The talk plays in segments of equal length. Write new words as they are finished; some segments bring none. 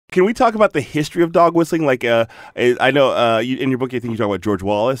Can we talk about the history of dog whistling? Like, I know in your book, I think you talk about George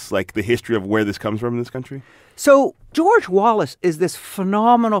Wallace, like the history of where this comes from in this country. So George Wallace is this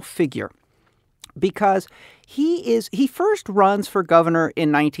phenomenal figure because he first runs for governor in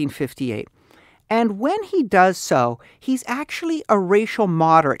 1958. And when he does so, he's actually a racial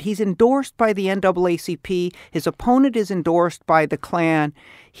moderate. He's endorsed by the NAACP. His opponent is endorsed by the Klan.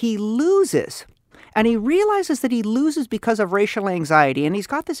 He loses. And he realizes that he loses because of racial anxiety. And he's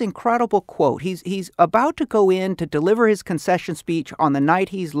got this incredible quote. He's about to go in to deliver his concession speech on the night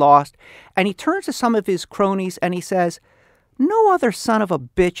he's lost. And he turns to some of his cronies and he says, "No other son of a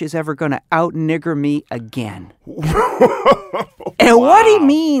bitch is ever going to out-nigger me again." And what he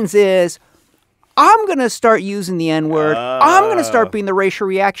means is, I'm going to start using the N-word. I'm going to start being the racial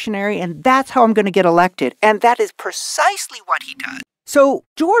reactionary, and that's how I'm going to get elected. And that is precisely what he does. So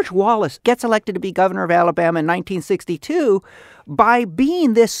George Wallace gets elected to be governor of Alabama in 1962 by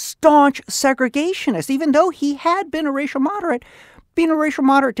being this staunch segregationist. Even though he had been a racial moderate, being a racial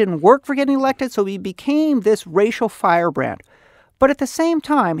moderate didn't work for getting elected, so he became this racial firebrand. But at the same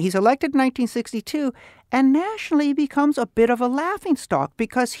time, he's elected in 1962, and nationally he becomes a bit of a laughingstock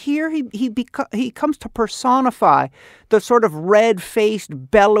because here he comes to personify the sort of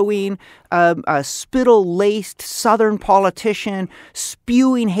red-faced, bellowing, spittle-laced Southern politician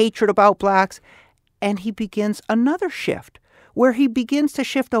spewing hatred about blacks. And he begins another shift where he begins to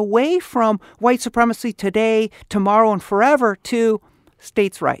shift away from white supremacy today, tomorrow, and forever to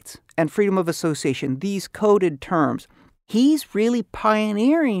states' rights and freedom of association, these coded terms. He's really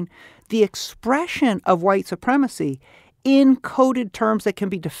pioneering the expression of white supremacy in coded terms that can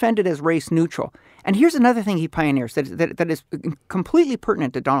be defended as race neutral. And here's another thing he pioneers that is completely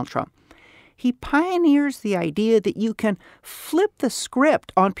pertinent to Donald Trump. He pioneers the idea that you can flip the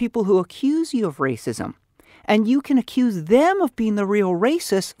script on people who accuse you of racism, and you can accuse them of being the real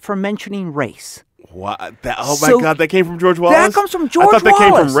racist for mentioning race. What? My God, that came from George Wallace? That comes from George Wallace. I thought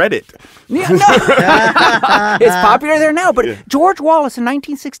that came from Reddit. Yeah, no. It's popular there now. But George Wallace in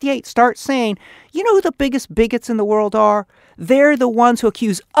 1968 starts saying, you know who the biggest bigots in the world are? They're the ones who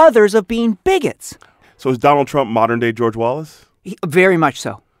accuse others of being bigots. So is Donald Trump modern-day George Wallace? Very much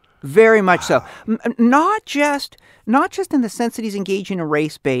so. Very much so. Not just in the sense that he's engaging in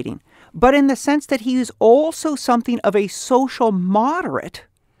race baiting, but in the sense that he is also something of a social moderate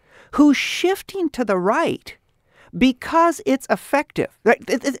who's shifting to the right because it's effective.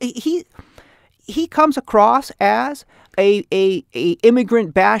 He comes across as a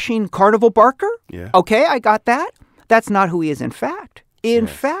immigrant bashing carnival barker. Yeah. Okay, I got that. That's not who he is in fact. In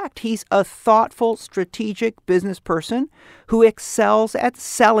fact, he's a thoughtful, strategic business person who excels at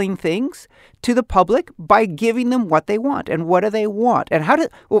selling things to the public by giving them what they want. And what do they want? And how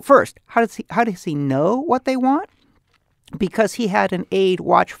does he know what they want? Because he had an aide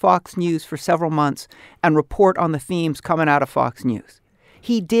watch Fox News for several months and report on the themes coming out of Fox News.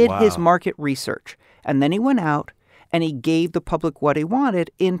 He did his market research, and then he went out and he gave the public what he wanted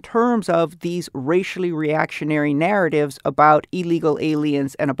in terms of these racially reactionary narratives about illegal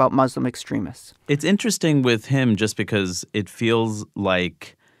aliens and about Muslim extremists. It's interesting with him just because it feels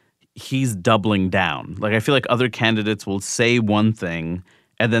like he's doubling down. Like, I feel like other candidates will say one thing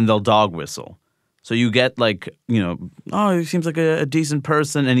and then they'll dog whistle. So you get like, oh, he seems like a decent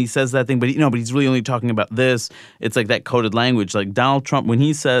person and he says that thing, but he's really only talking about this. It's like that coded language. Like Donald Trump, when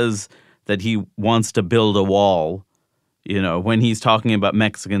he says that he wants to build a wall, when he's talking about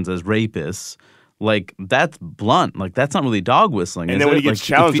Mexicans as rapists, like that's blunt. Like that's not really dog whistling. And then when he gets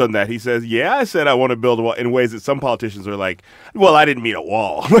challenged on that, he says, yeah, I said I want to build a wall, in ways that some politicians are like, well, I didn't mean a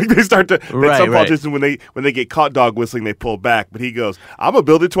wall. Like they start to, some politicians, when they get caught dog whistling, they pull back. But he goes, I'm going to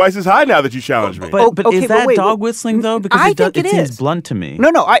build it twice as high now that you challenge me. But is that dog whistling though? Because it seems blunt to me.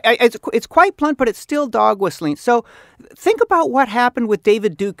 No, it's quite blunt, but it's still dog whistling. So think about what happened with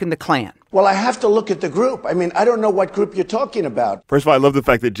David Duke and the Klan. Well, I have to look at the group. I mean, I don't know what group you're talking about. First of all, I love the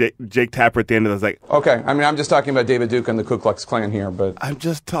fact that Jake Tapper at the end of this was like, okay, I mean, I'm just talking about David Duke and the Ku Klux Klan here, but... I'm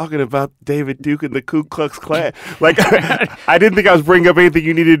just talking about David Duke and the Ku Klux Klan. Like, I didn't think I was bringing up anything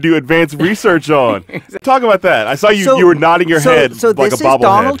you needed to do advanced research on. Talk about that. I saw you were nodding your head like a bobblehead. So this is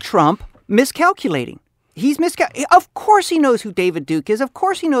Donald Trump miscalculating. He's Of course he knows who David Duke is. Of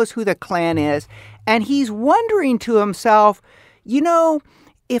course he knows who the Klan is. And he's wondering to himself,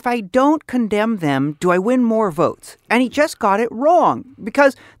 if I don't condemn them, do I win more votes? And he just got it wrong.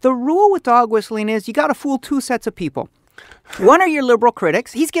 Because the rule with dog whistling is you got to fool two sets of people. One are your liberal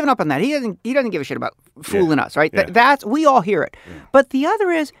critics. He's given up on that. He doesn't give a shit about fooling us, right? Yeah. We all hear it. Yeah. But the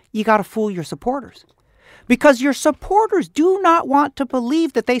other is you got to fool your supporters. because your supporters do not want to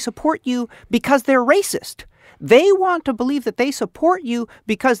believe that they support you because they're racist. They want to believe that they support you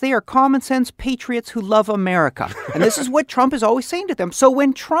because they are common sense patriots who love America. And this is what Trump is always saying to them. So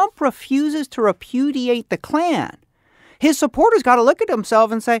when Trump refuses to repudiate the Klan, his supporters got to look at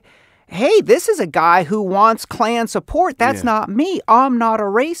themselves and say, hey, this is a guy who wants Klan support. That's not me. I'm not a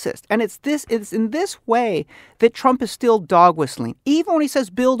racist. And it's in this way that Trump is still dog whistling. Even when he says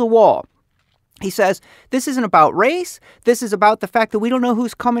build a wall, he says, this isn't about race. This is about the fact that we don't know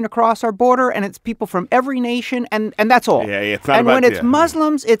who's coming across our border, and it's people from every nation, and that's all. It's not and about, when it's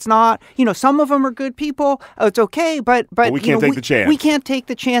Muslims, it's not, some of them are good people. It's okay, but we can't take the chance. We can't take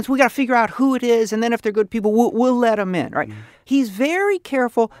the chance. We got to figure out who it is, and then if they're good people, we'll let them in, right? He's very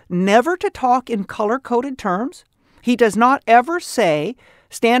careful never to talk in color-coded terms. He does not ever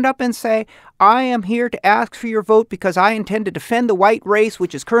stand up and say, I am here to ask for your vote because I intend to defend the white race,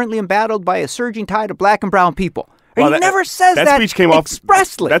 which is currently embattled by a surging tide of black and brown people. Well, he never says that speech came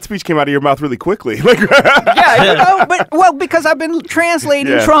expressly. That speech came out of your mouth really quickly. Because I've been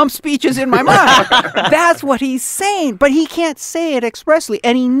translating Trump's speeches in my mind. That's what he's saying, but he can't say it expressly,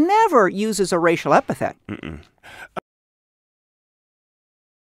 and he never uses a racial epithet.